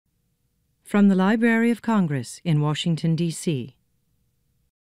From the Library of Congress in Washington, D.C.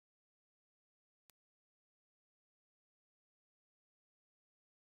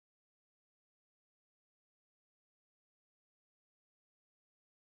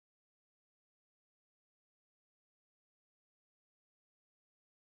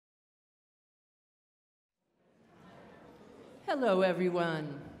 Hello,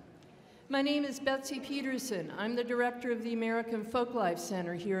 everyone. My name is Betsy Peterson. I'm the director of the American Folklife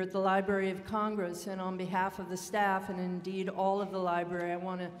Center here at the Library of Congress, and on behalf of the staff and indeed all of the library, I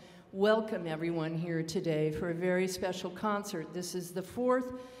want to welcome everyone here today for a very special concert. This is the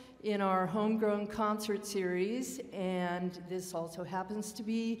fourth in our Homegrown concert series, and this also happens to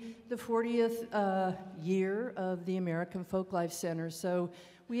be the 40th year of the American Folklife Center. So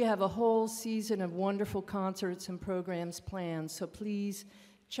we have a whole season of wonderful concerts and programs planned, so please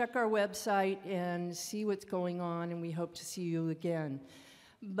check our website and see what's going on, and we hope to see you again.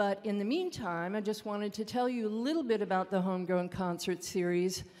 But in the meantime, I just wanted to tell you a little bit about the Homegrown Concert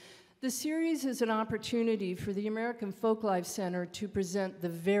Series. The series is an opportunity for the American Folklife Center to present the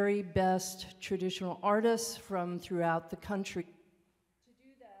very best traditional artists from throughout the country.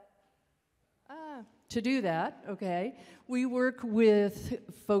 To do that, okay, we work with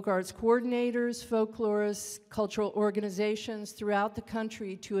folk arts coordinators, folklorists, cultural organizations throughout the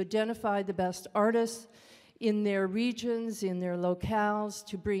country to identify the best artists in their regions, in their locales,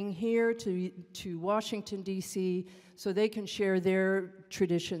 to bring here to Washington, D.C., so they can share their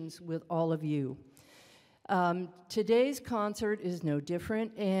traditions with all of you. Today's concert is no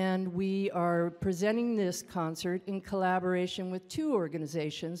different, and we are presenting this concert in collaboration with two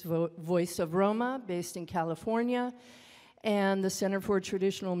organizations, Voice of Roma, based in California, and the Center for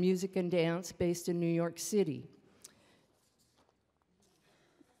Traditional Music and Dance, based in New York City.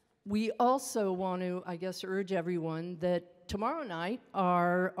 We also want to, I guess, urge everyone that tomorrow night,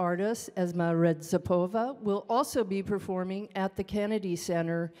 our artist, Esma Redžepova, will also be performing at the Kennedy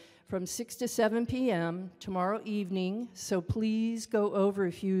Center from 6 to 7 p.m. tomorrow evening, so please go over.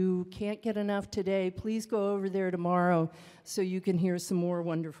 If you can't get enough today, please go over there tomorrow so you can hear some more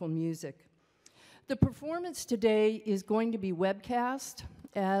wonderful music. The performance today is going to be webcast,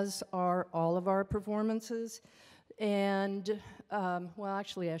 as are all of our performances, and, well,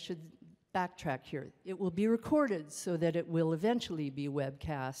 actually, I should backtrack here. It will be recorded so that it will eventually be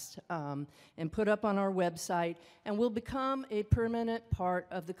webcast and put up on our website, and will become a permanent part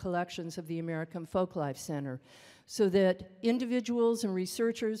of the collections of the American Folklife Center, so that individuals and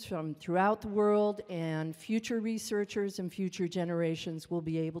researchers from throughout the world and future researchers and future generations will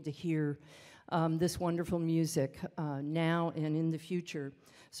be able to hear this wonderful music now and in the future.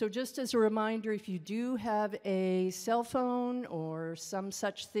 So just as a reminder, if you do have a cell phone or some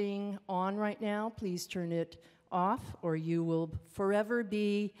such thing on right now, please turn it off, or you will forever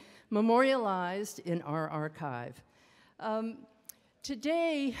be memorialized in our archive.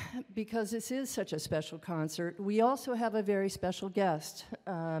 Today, because this is such a special concert, we also have a very special guest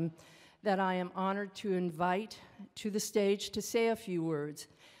that I am honored to invite to the stage to say a few words.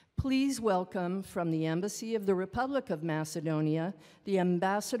 Please welcome from the Embassy of the Republic of Macedonia, the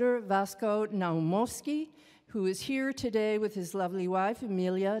Ambassador Vasko Naumovski, who is here today with his lovely wife,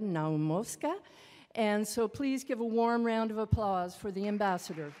 Emilia Naumovska. And so please give a warm round of applause for the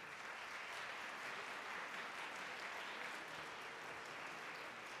Ambassador.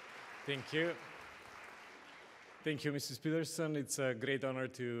 Thank you. Thank you, Mrs. Peterson. It's a great honor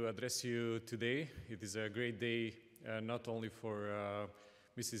to address you today. It is a great day not only for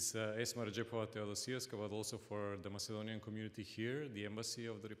Mrs. Esma Redžepova Teodosijevska, but also for the Macedonian community here, the Embassy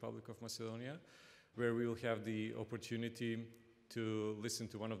of the Republic of Macedonia, where we will have the opportunity to listen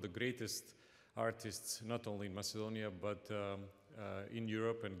to one of the greatest artists, not only in Macedonia, but in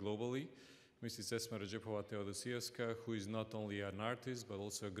Europe and globally, Mrs. Esma Redžepova Teodosijevska, who is not only an artist, but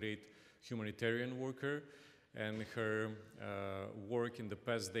also a great humanitarian worker. And her work in the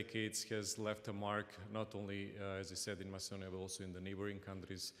past decades has left a mark, not only, as I said, in Macedonia, but also in the neighboring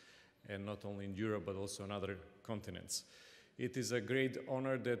countries, and not only in Europe, but also on other continents. It is a great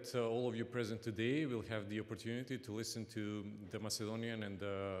honor that all of you present today will have the opportunity to listen to the Macedonian and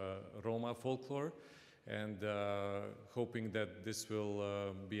the Roma folklore, and hoping that this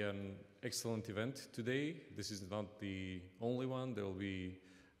will be an excellent event today. This is not the only one. There will be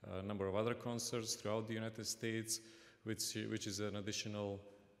a number of other concerts throughout the United States, which is an additional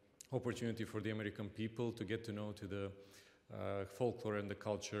opportunity for the American people to get to know to the folklore and the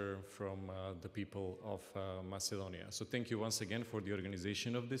culture from the people of Macedonia. So thank you once again for the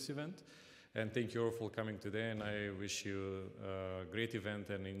organization of this event, and thank you all for coming today, and I wish you a great event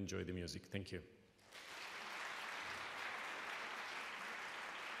and enjoy the music. Thank you.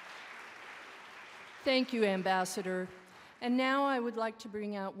 Thank you, Ambassador. And now I would like to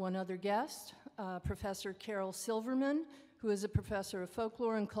bring out one other guest, Professor Carol Silverman, who is a professor of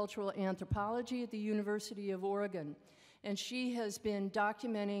folklore and cultural anthropology at the University of Oregon. And she has been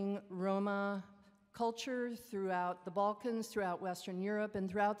documenting Roma culture throughout the Balkans, throughout Western Europe, and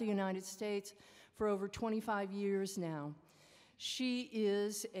throughout the United States for over 25 years now. She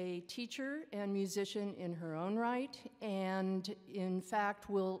is a teacher and musician in her own right, and in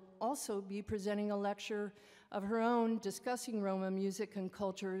fact will also be presenting a lecture of her own discussing Roma music and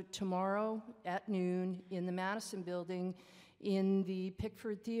culture tomorrow at noon in the Madison Building in the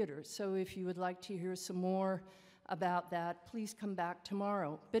Pickford Theater. So if you would like to hear some more about that, please come back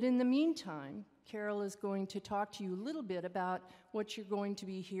tomorrow. But in the meantime, Carol is going to talk to you a little bit about what you're going to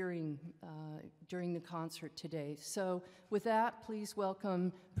be hearing during the concert today. So with that, please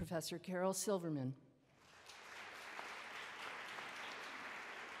welcome Professor Carol Silverman.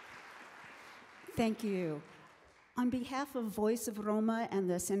 Thank you. On behalf of Voice of Roma and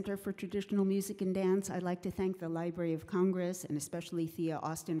the Center for Traditional Music and Dance, I'd like to thank the Library of Congress and especially Thea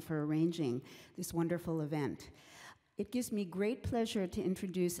Austin for arranging this wonderful event. It gives me great pleasure to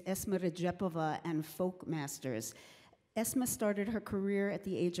introduce Esma Redžepova and Folk Masters. Esma started her career at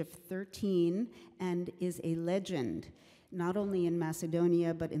the age of 13 and is a legend, not only in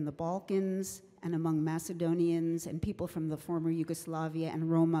Macedonia, but in the Balkans and among Macedonians and people from the former Yugoslavia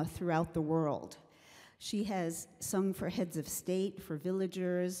and Roma throughout the world. She has sung for heads of state, for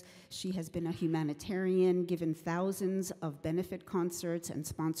villagers. She has been a humanitarian, given thousands of benefit concerts and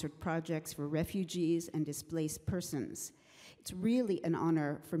sponsored projects for refugees and displaced persons. It's really an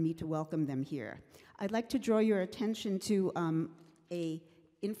honor for me to welcome them here. I'd like to draw your attention to a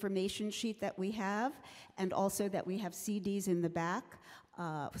information sheet that we have, and also that we have CDs in the back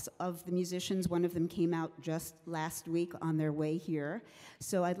of the musicians. One of them came out just last week on their way here.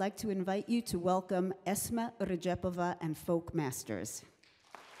 So I'd like to invite you to welcome Esma Redžepova and Folk Masters.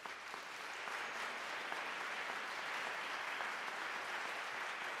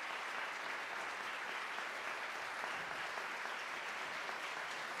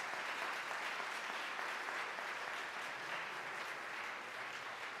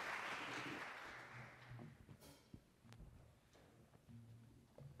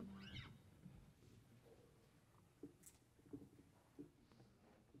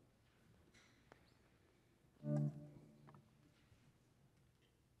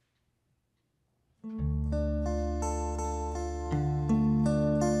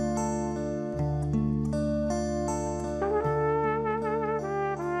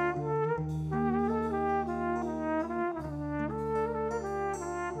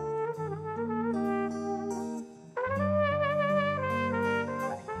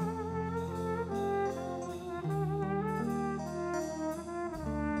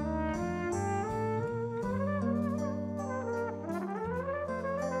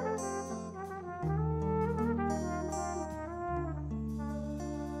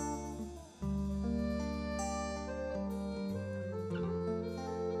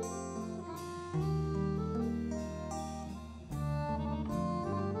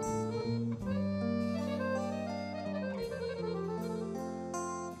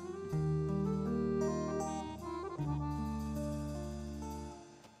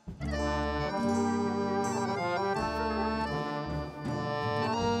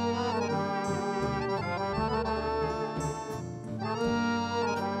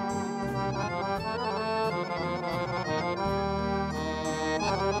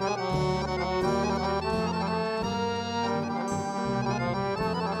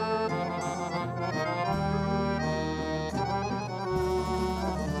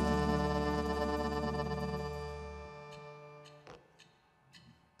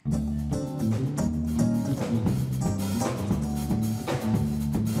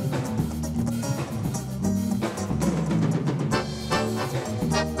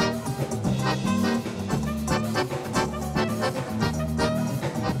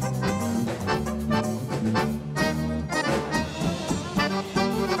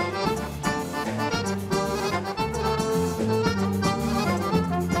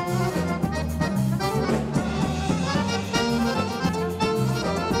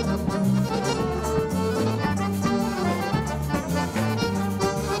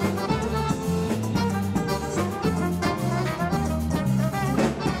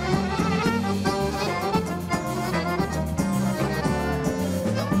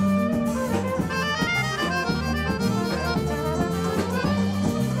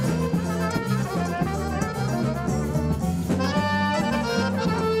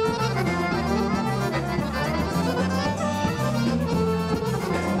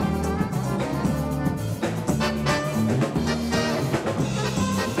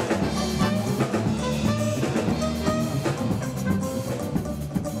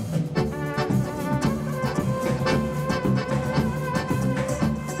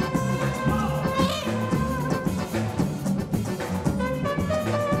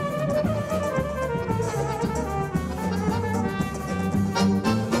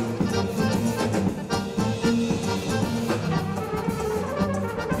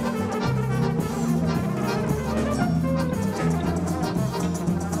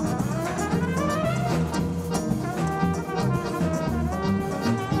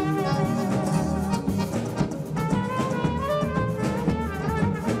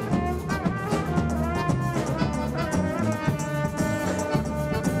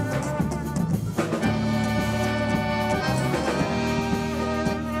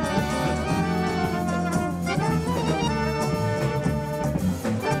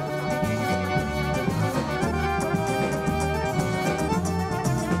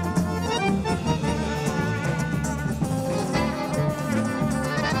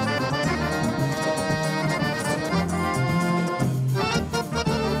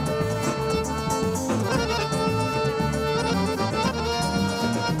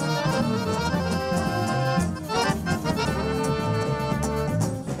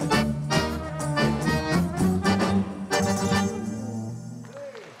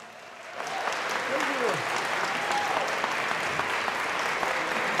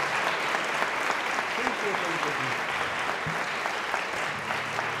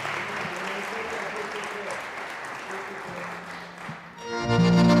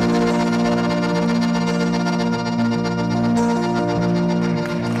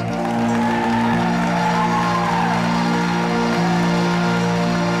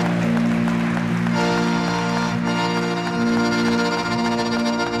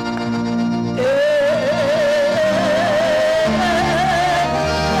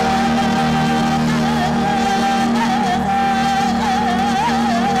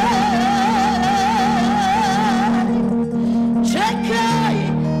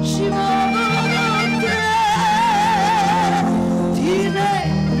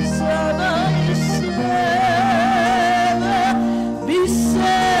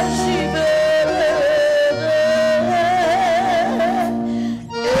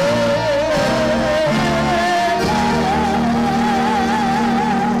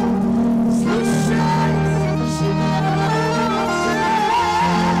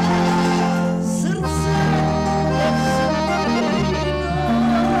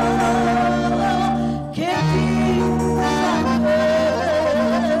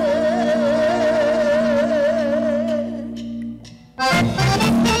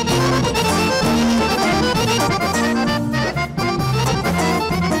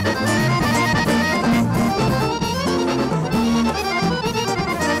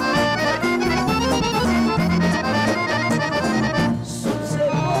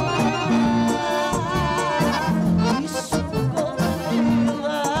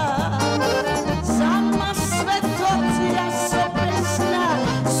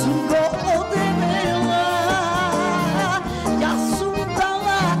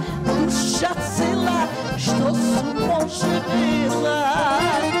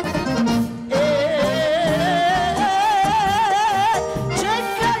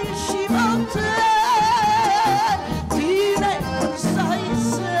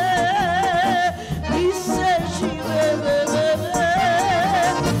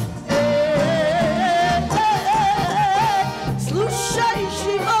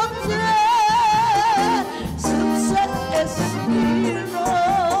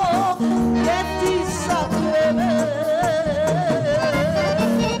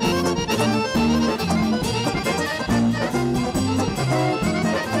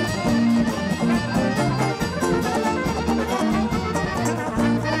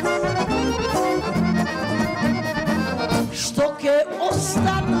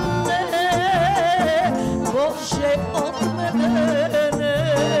 ostane, Bože od mene.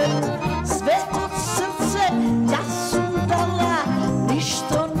 Sve od srce ja sam dala,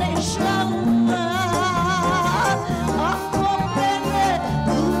 ništo ne žala. Ako mene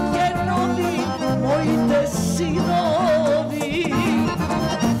druge novi, mojte sinovi.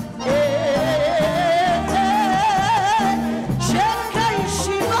 Čekaj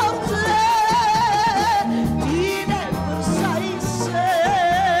živote, ti ne brzaj se,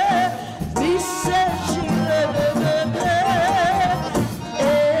 mi se živeme.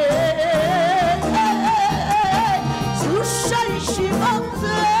 Slušaj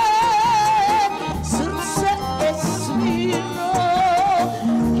živote, srce je smirno,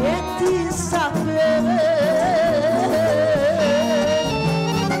 gdje ti zapeve.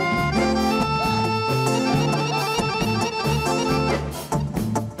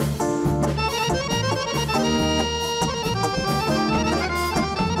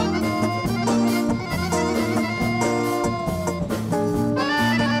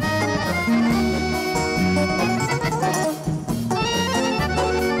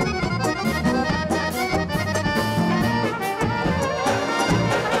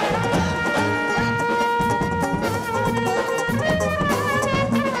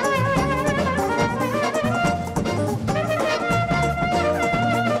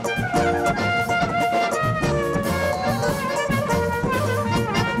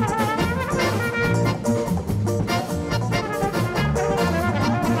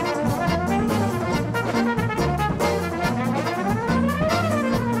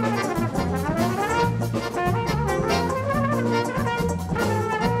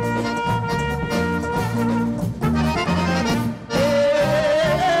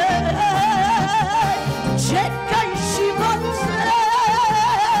 Čekaj živote,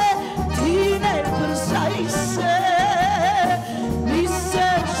 ti ne brzaj se, mi se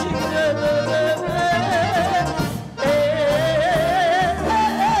živeme.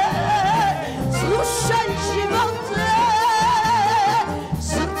 Slušaj živote,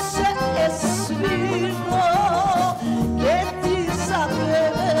 srce je svirno, gdje ti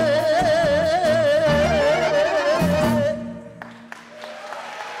zapeve.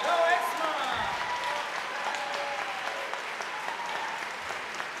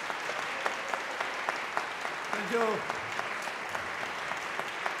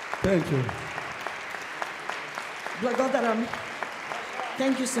 Thank you. Благодарам.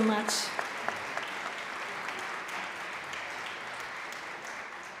 Thank you so much.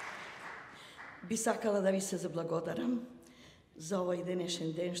 Би сакала да ви се заблагодарам за овој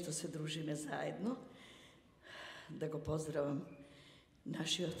денешен ден што се дружиме заедно. Да го поздравам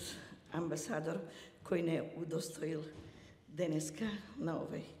нашиот амбасадор кој не удостоил денеска на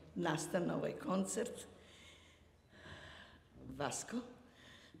овој настан, на овој концерт. Васко,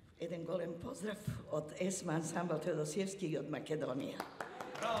 еден голем поздрав од Esma ансамбл Теодосиевски и од Македонија.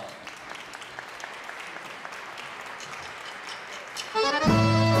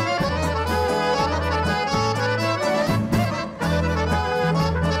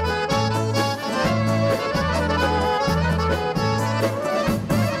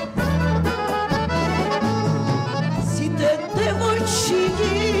 Сите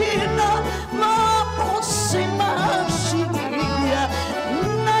девојчиња, мамо се машиња,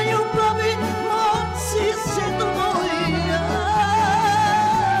 најубави момци се двоја.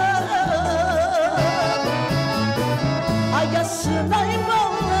 А јас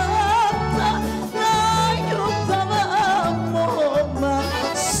најмалата, најубава мома,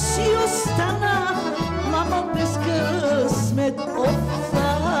 си остана, мамо без късмет од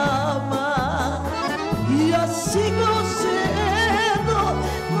фама. Јас си го седо,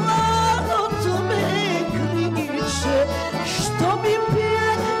 младото ме криче, што ми пие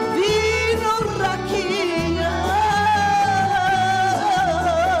вино ракија.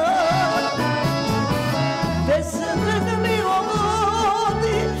 Без ден ми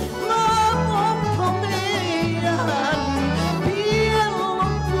оди, мамо помејани, пие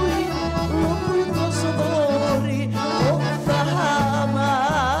лопуј до збори од фама.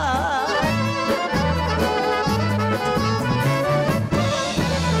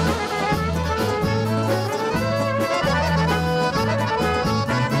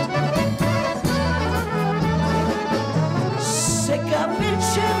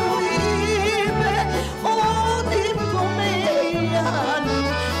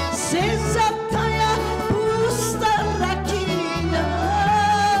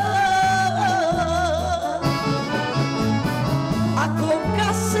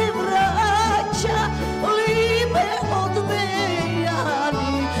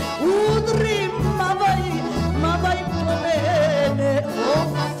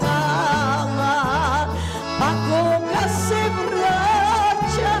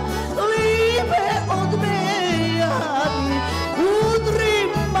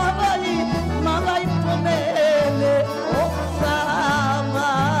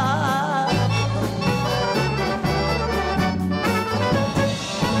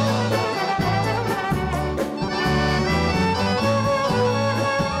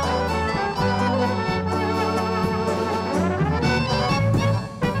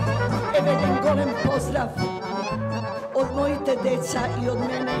 prevedem golem pozdrav od mojite deca i od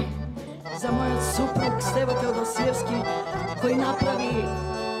mene za moj suprug Stevo Teodosijevski koji napravi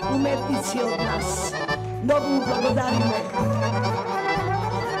umetnici od nas. Mnogo blagodarime.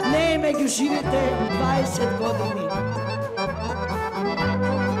 Ne meg živite 20 godini.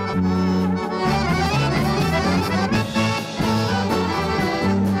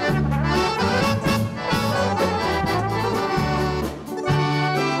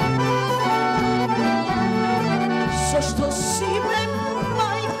 Zašto si me,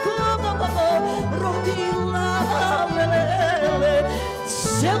 majko, rodila, lele,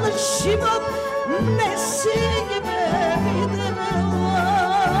 cel život ne si me videla.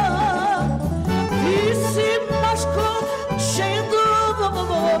 Ti si maško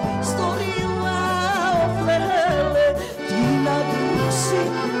čedovo stvorila, lele, ti na duši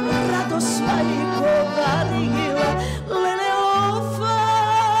radost majko darila, lele,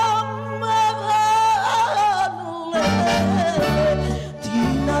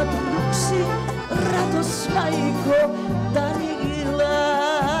 radost majko darila.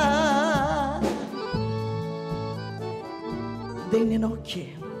 Dejne noće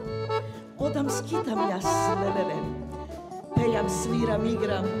odam skitam jas, lelele, pejam, sviram,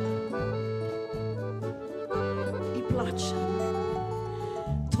 igram i plačam.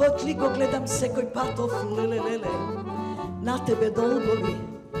 Tvoj tliko gledam se koj patof, lelelele, na tebe dolgovi,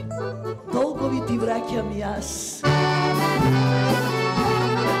 dolgovi ti vraćam jas.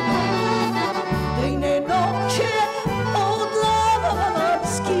 Dejne noće odam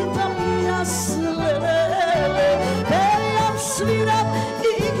skitam jas, lelele, pejam, sviram,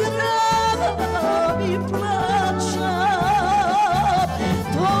 igram i plačam.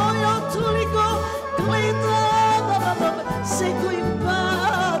 Tvojo toliko gledam se koji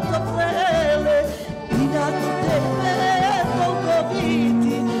patov, lele, i na tebe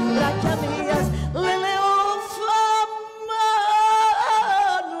dolgoviti vraćam jas, lele,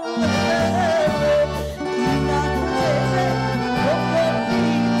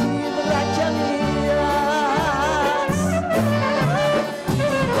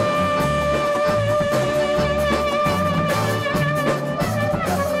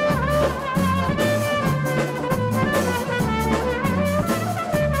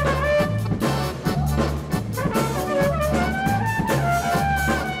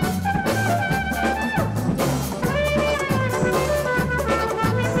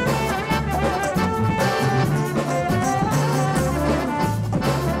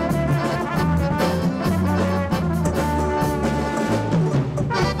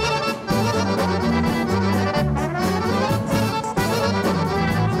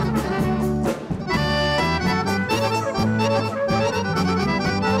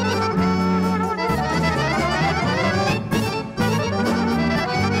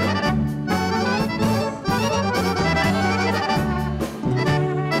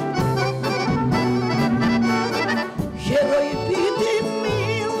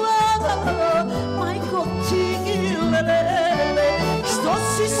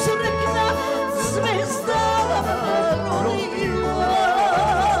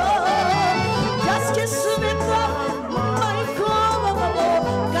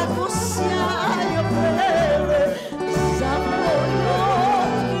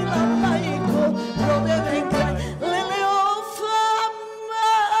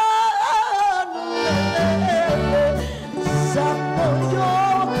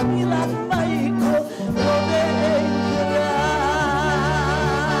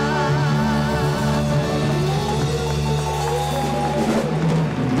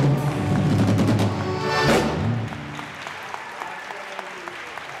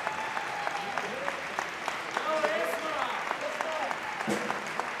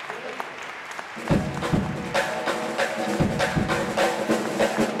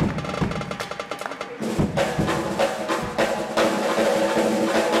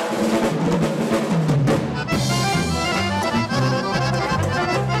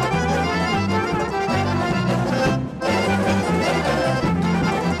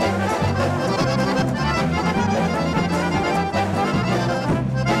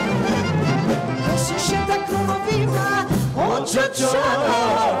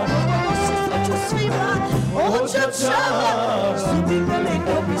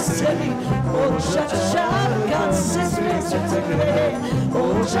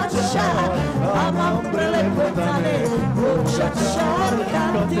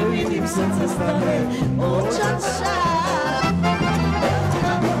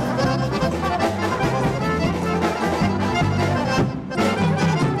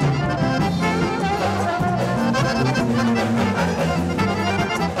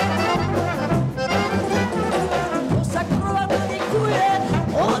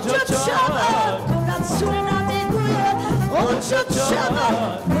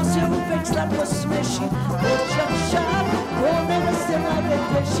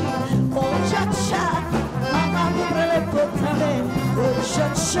 beži, očačar, aman prelepotane,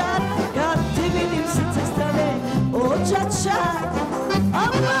 očačar, kad ti vidim srce stane, očačar,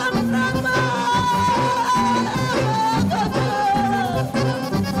 aman, aman.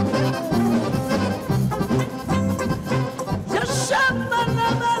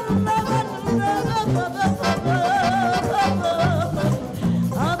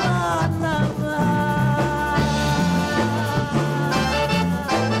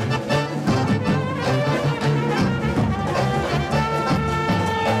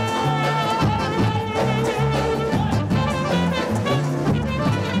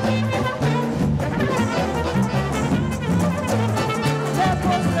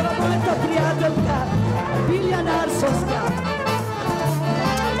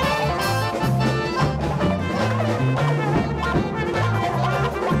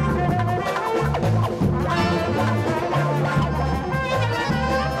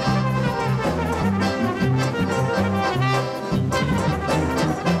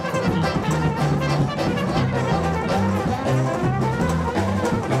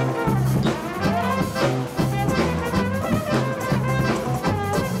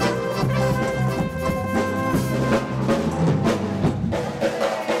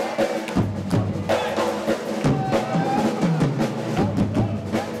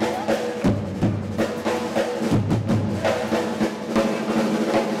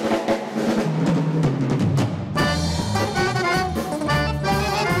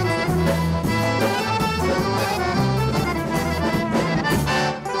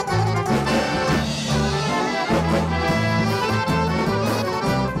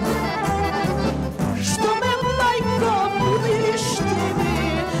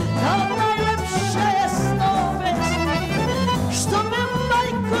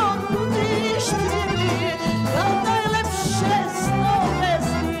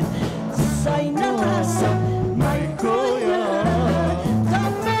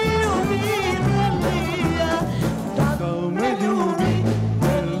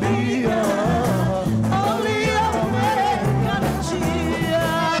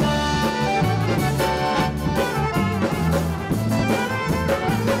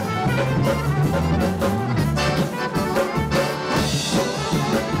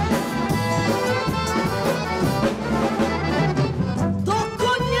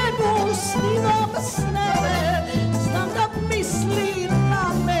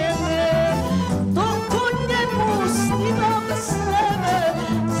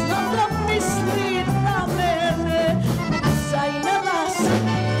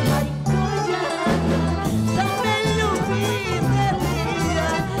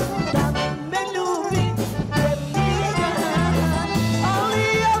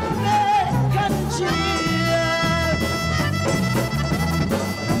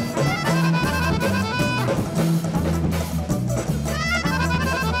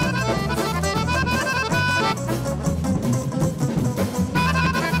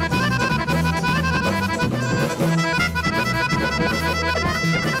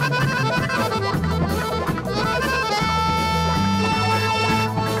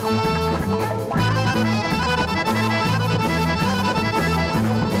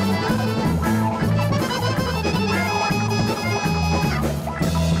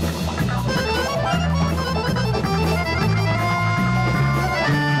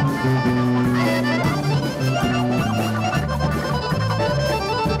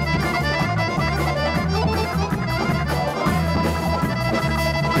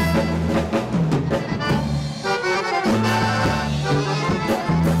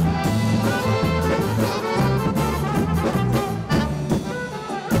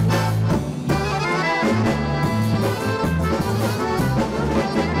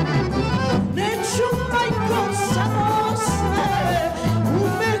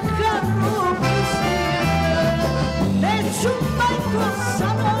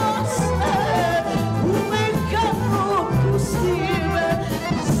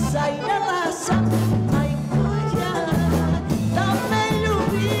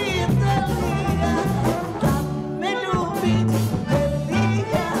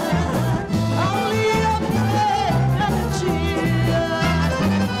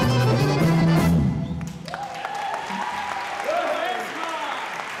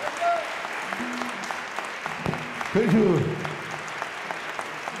 Thank you.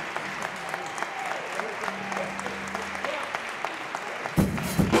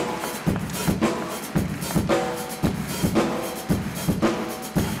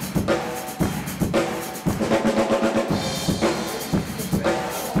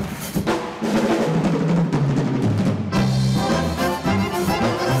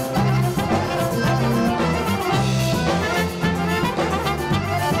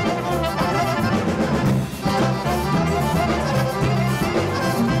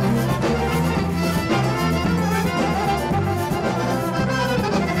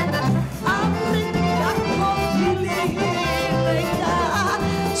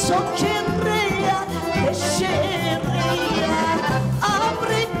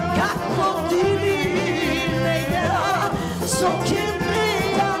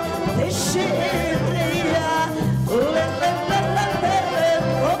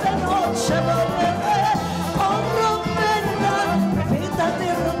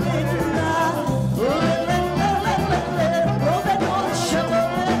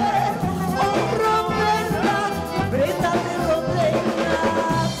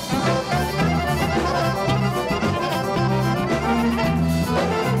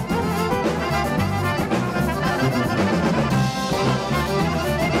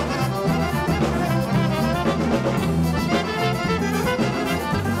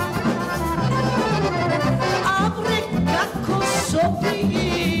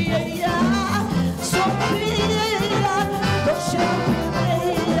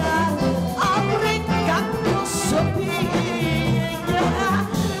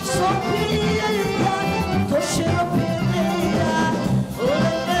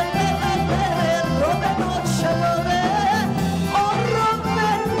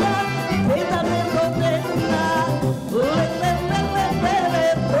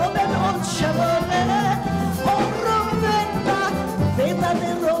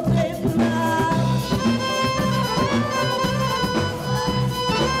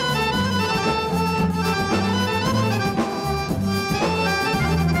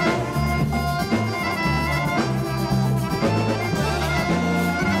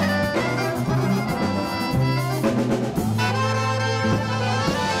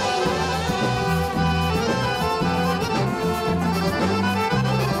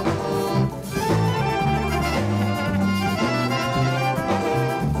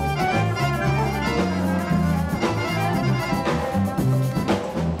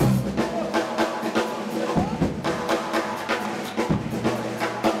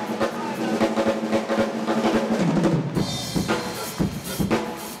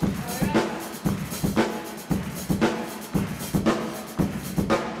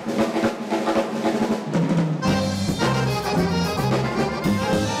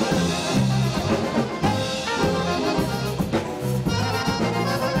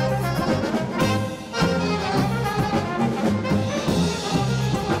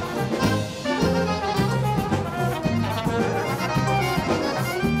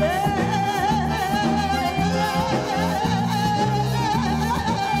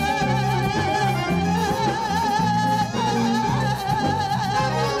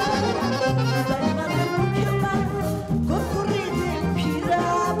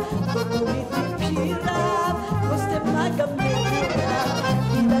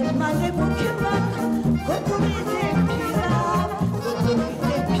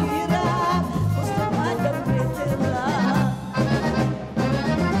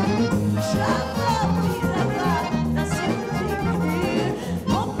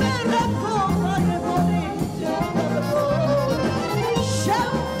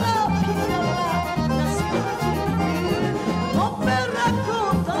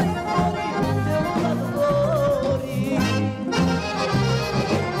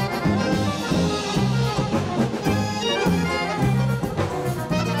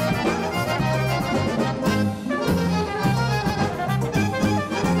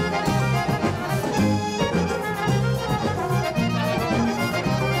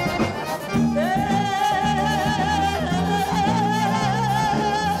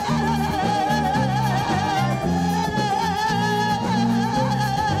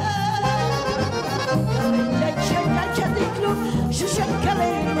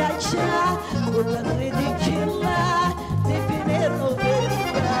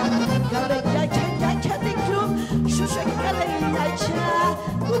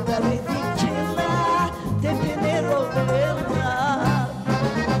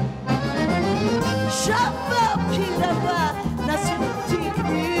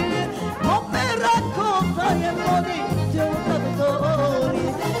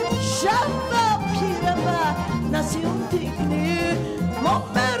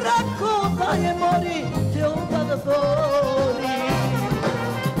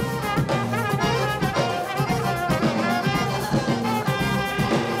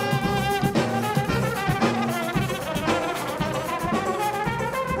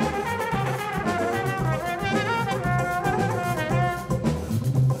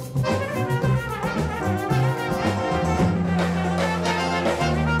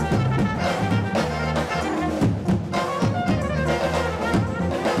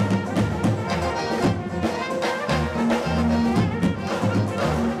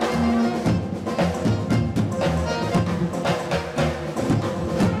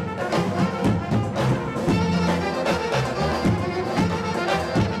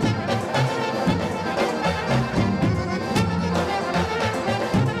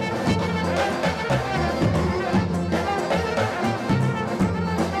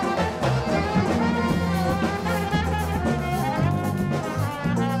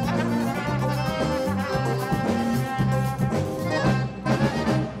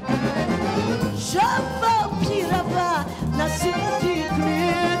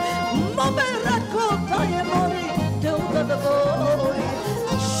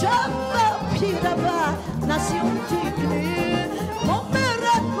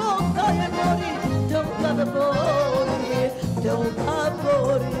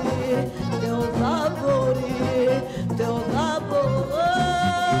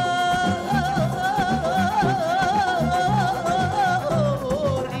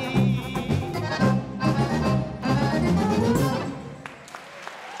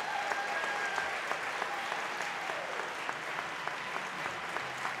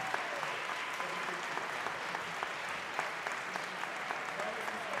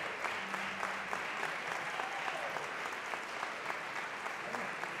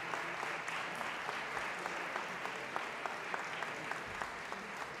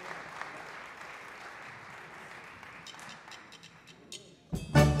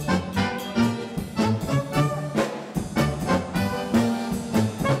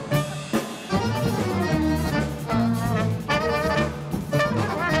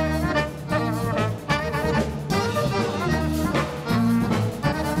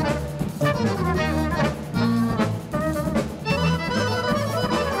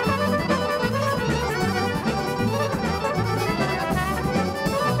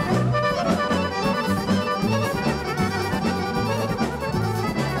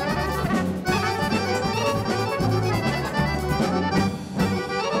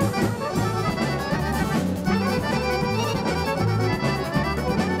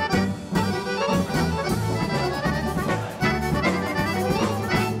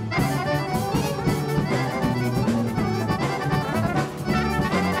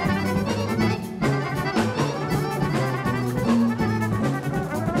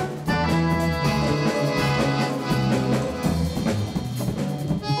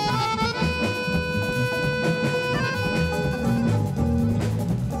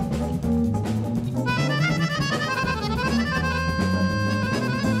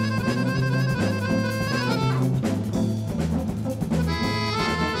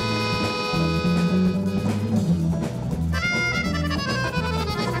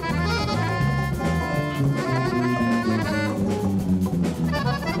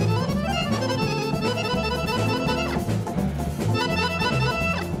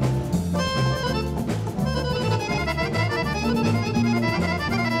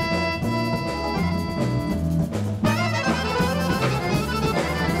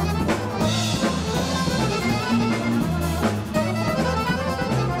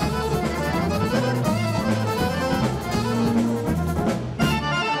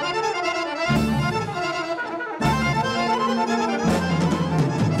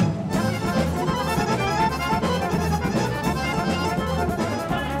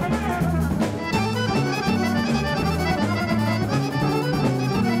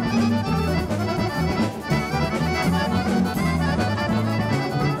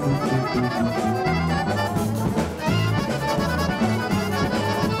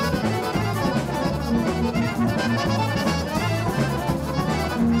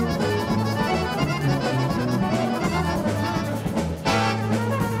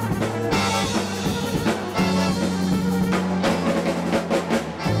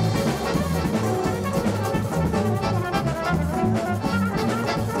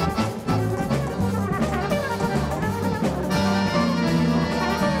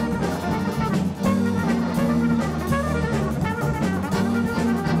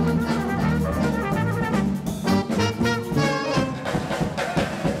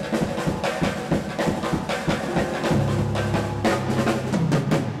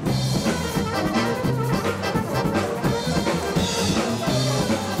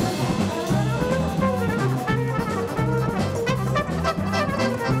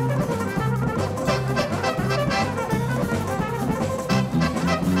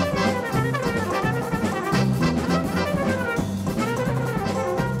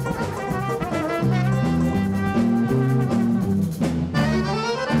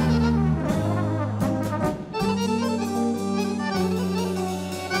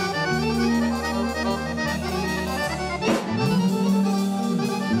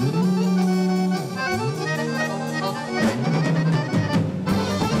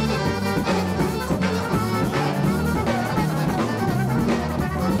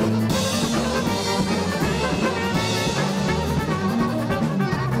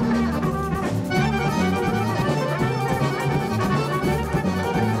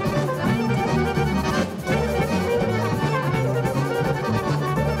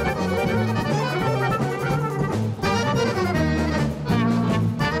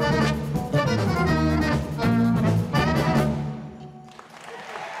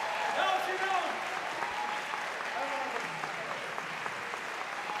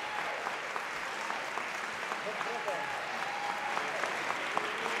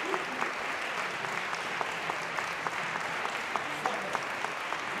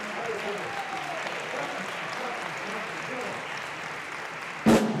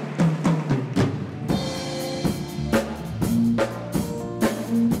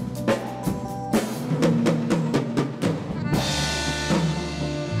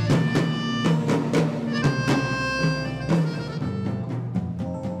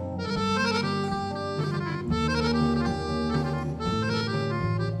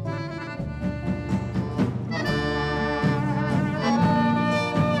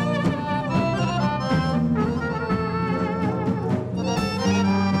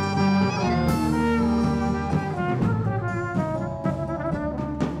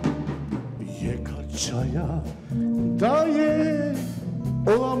 čaja daje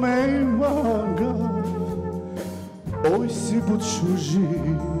ola mejmanga oj si bud šuži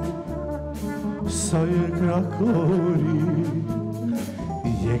sa je krakori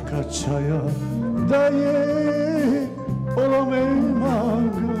jeka čaja daje ola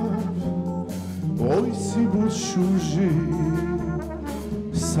mejmanga oj si bud šuži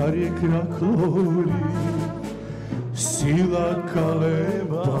sa je krakori sila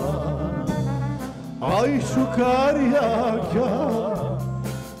kaleba aj šukarjaka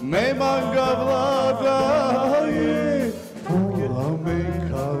memanga vladaje pola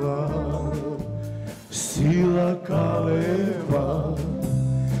mekala sila kaleba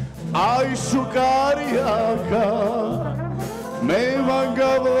aj šukarjaka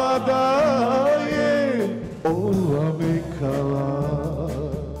memanga vladaje pola mekala.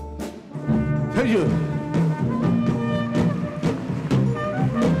 Thank you.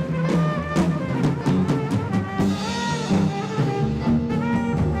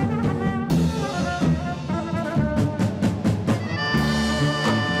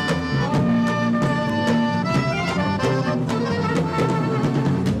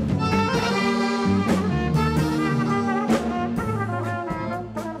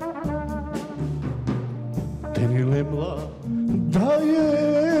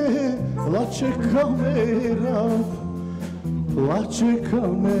 Lače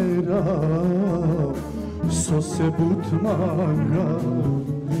kamera so se butmanga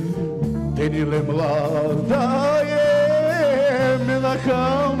tenile mlada je meda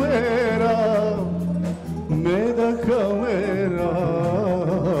kamera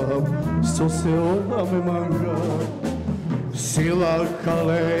so se olame manga sila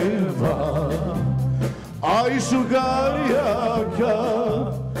kaleva aj šugarjaka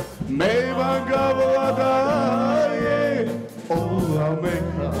mejmanga vladaje ola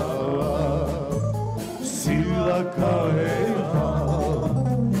mekala sila kaleva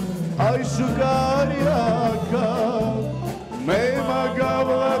aj šugarjaka mejmanga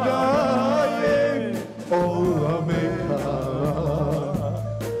vladaje ola mekala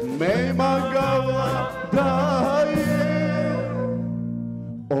mejmanga vladaje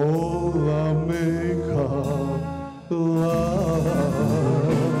ola mekala.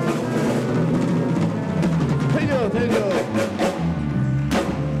 Thank you.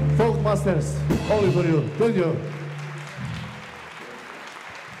 Folk Masters, only for you. Thank you.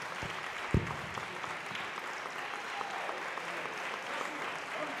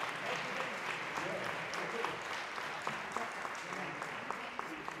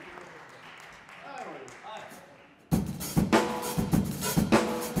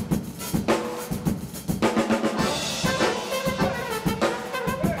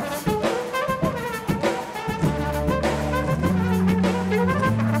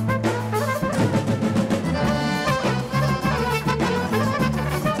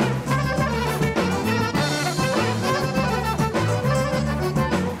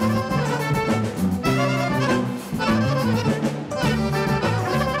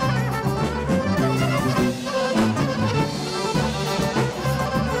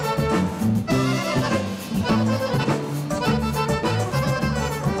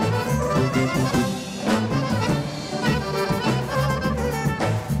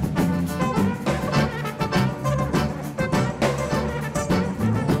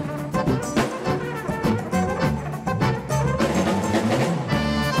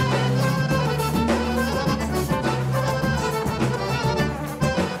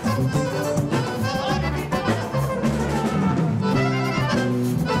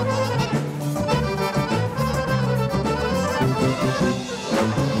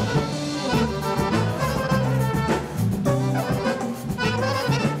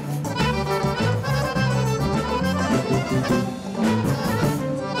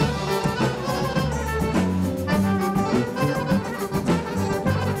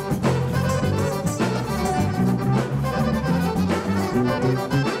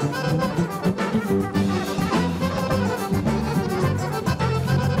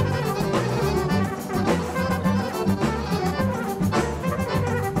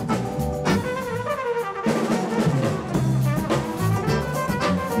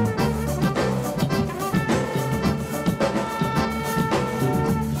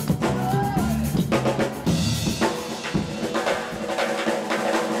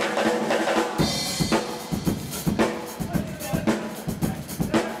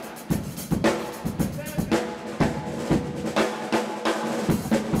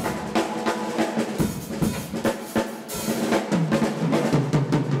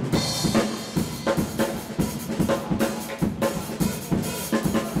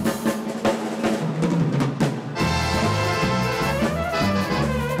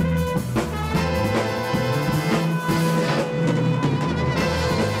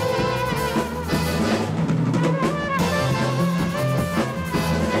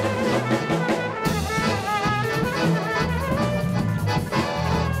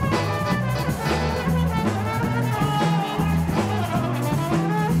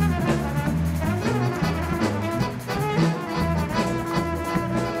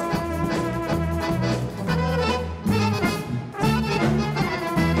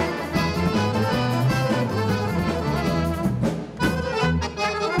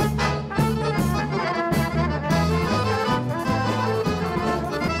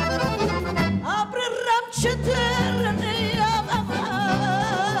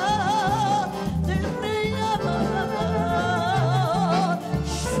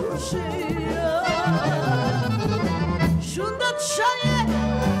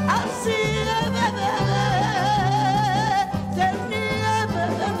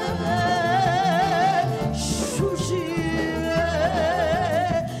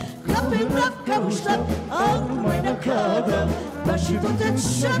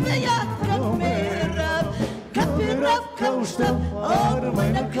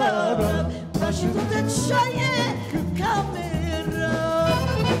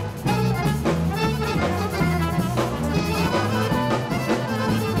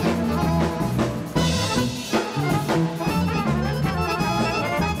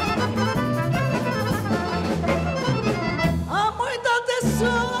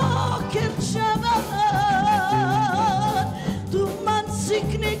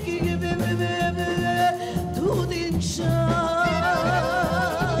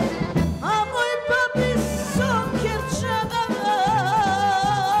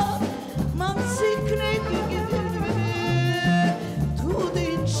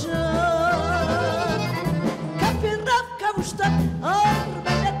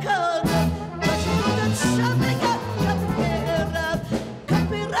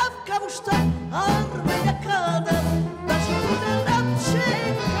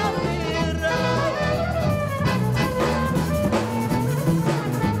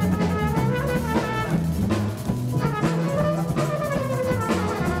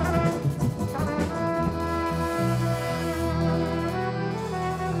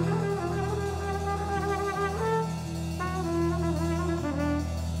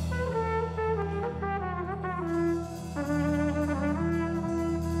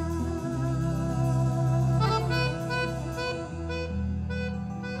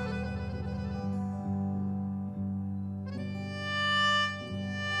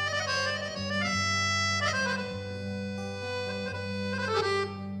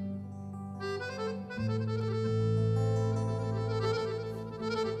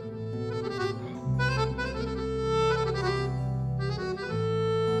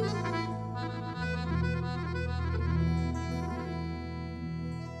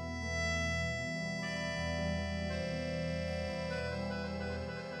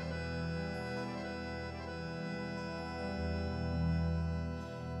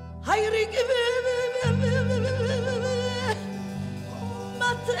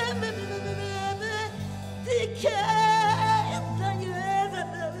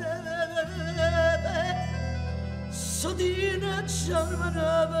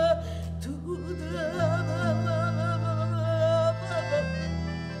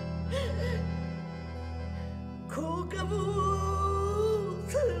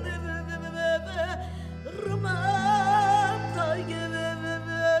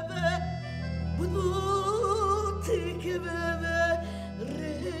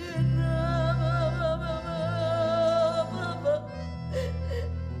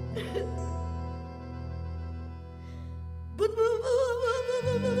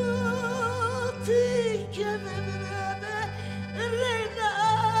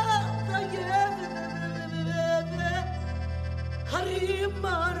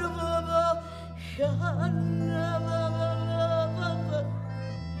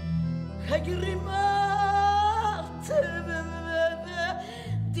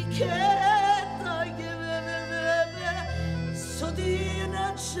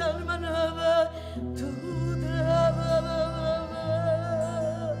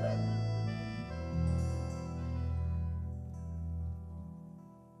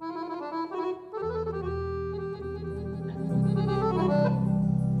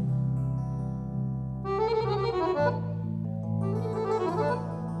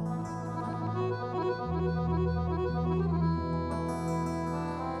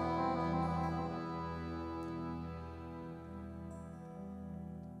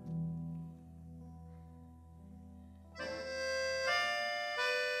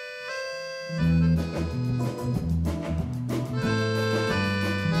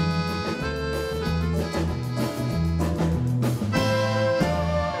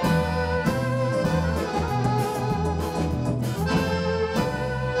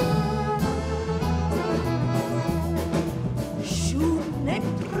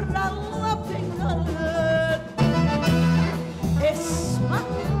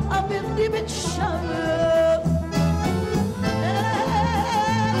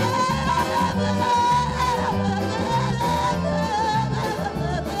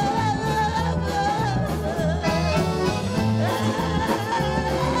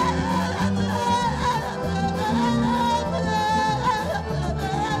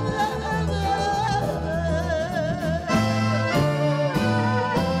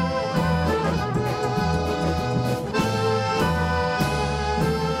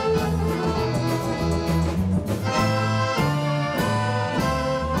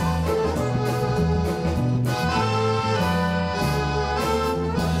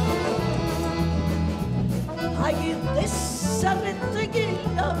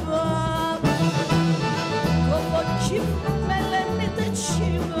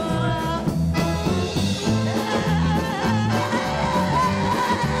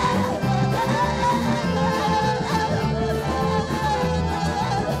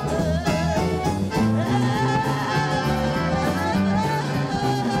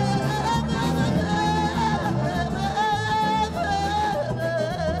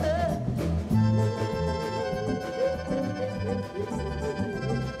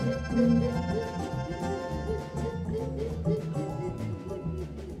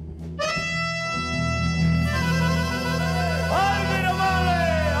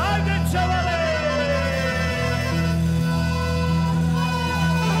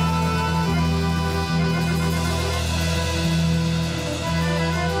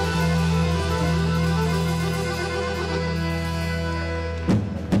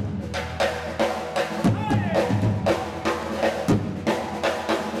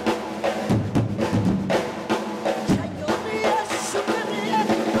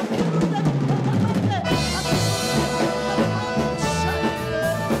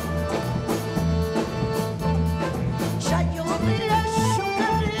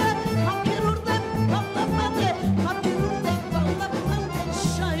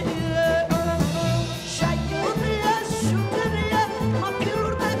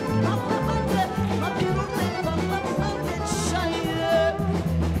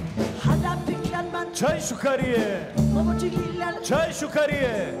 Çay şukariye, çay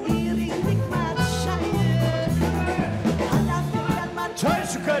şukariye, çay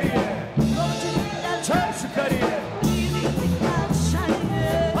şukariye, çay şukariye.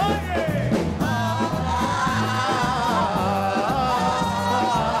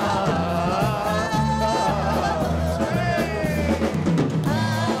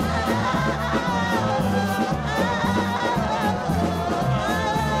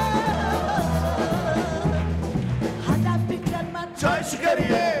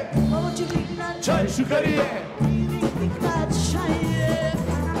 Çay şukariye,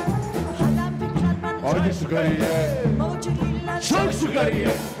 haydi şukariye, çok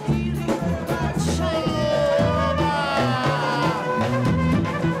şukariye.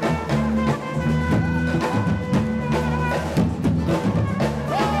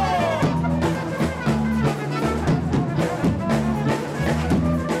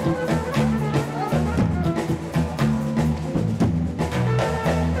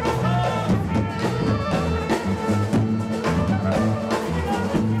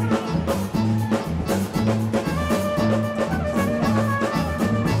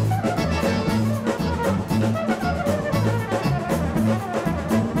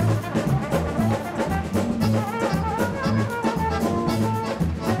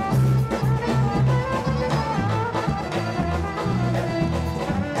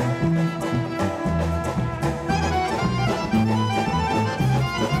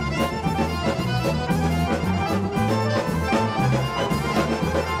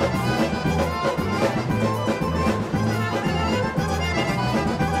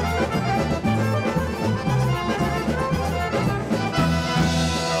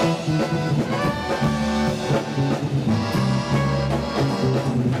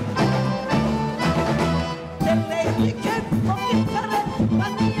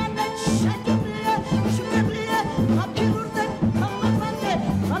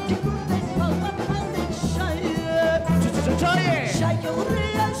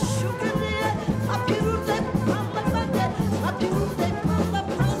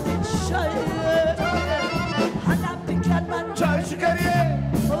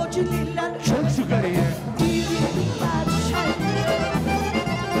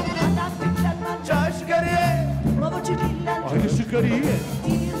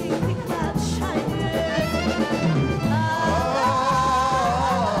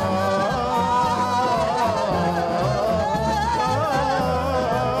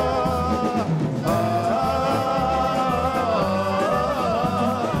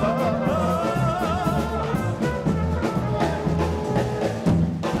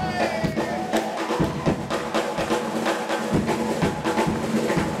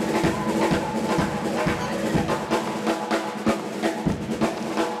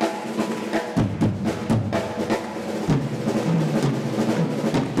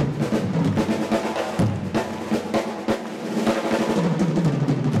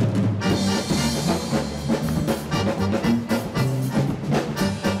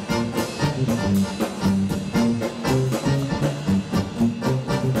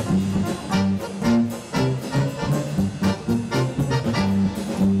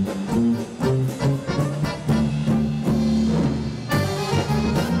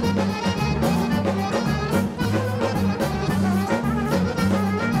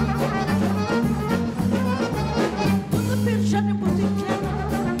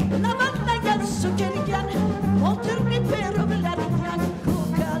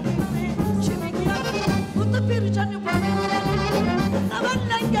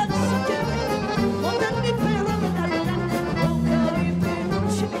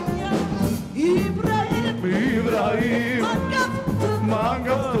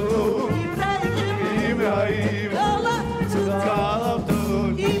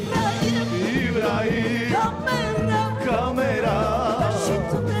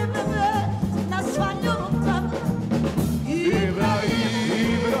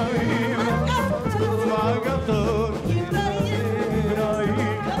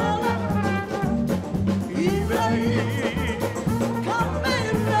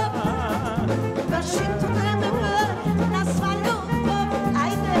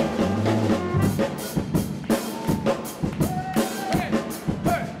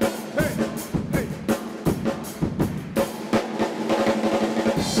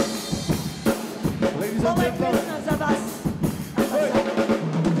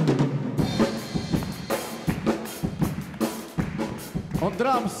 On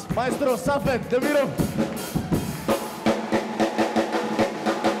drums, maestro Safet Demirov.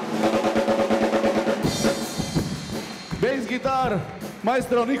 Bass guitar,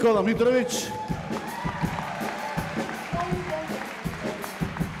 maestro Nikola Mitrović.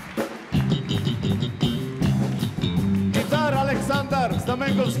 gitar,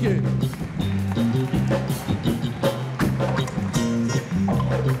 znamenkovski.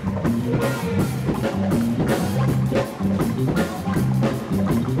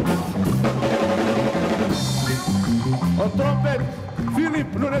 Od trompet,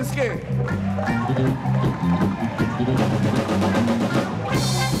 Filip Nurenski.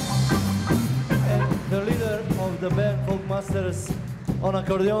 The leader of the band Folk Masters on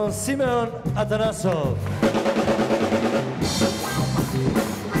accordion, Simeon Atanasov.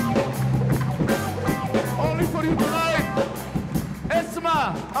 Only for you tonight,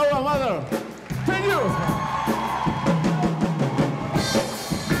 Esma, our mother. Thank you.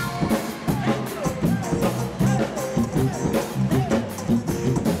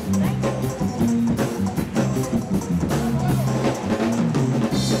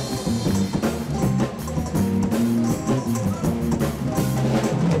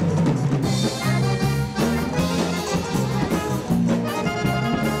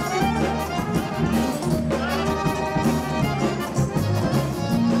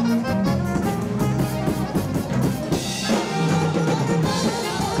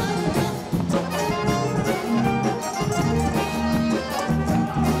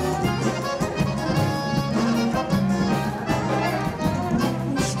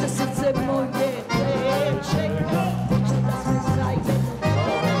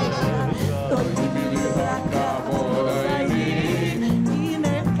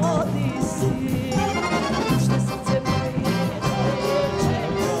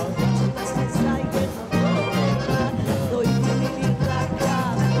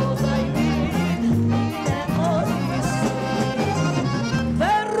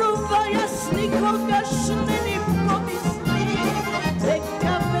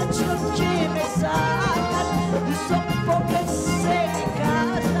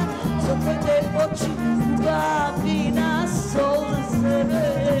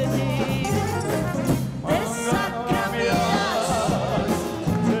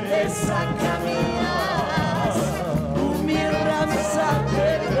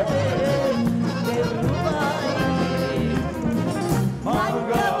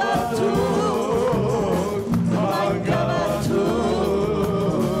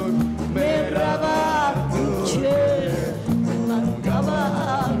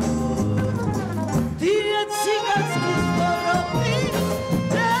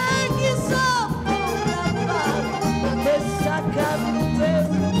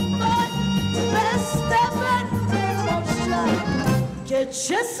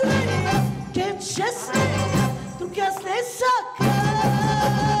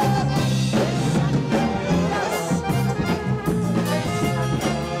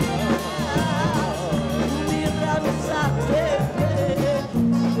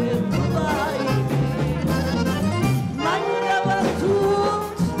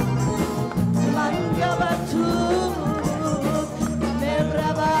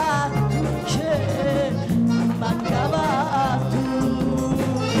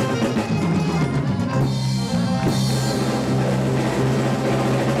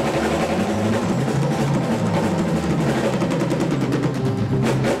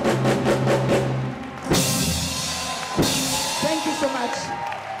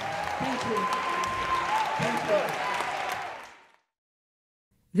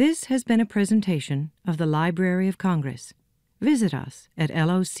 This has been a presentation of the Library of Congress. Visit us at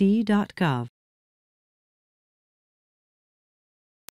loc.gov.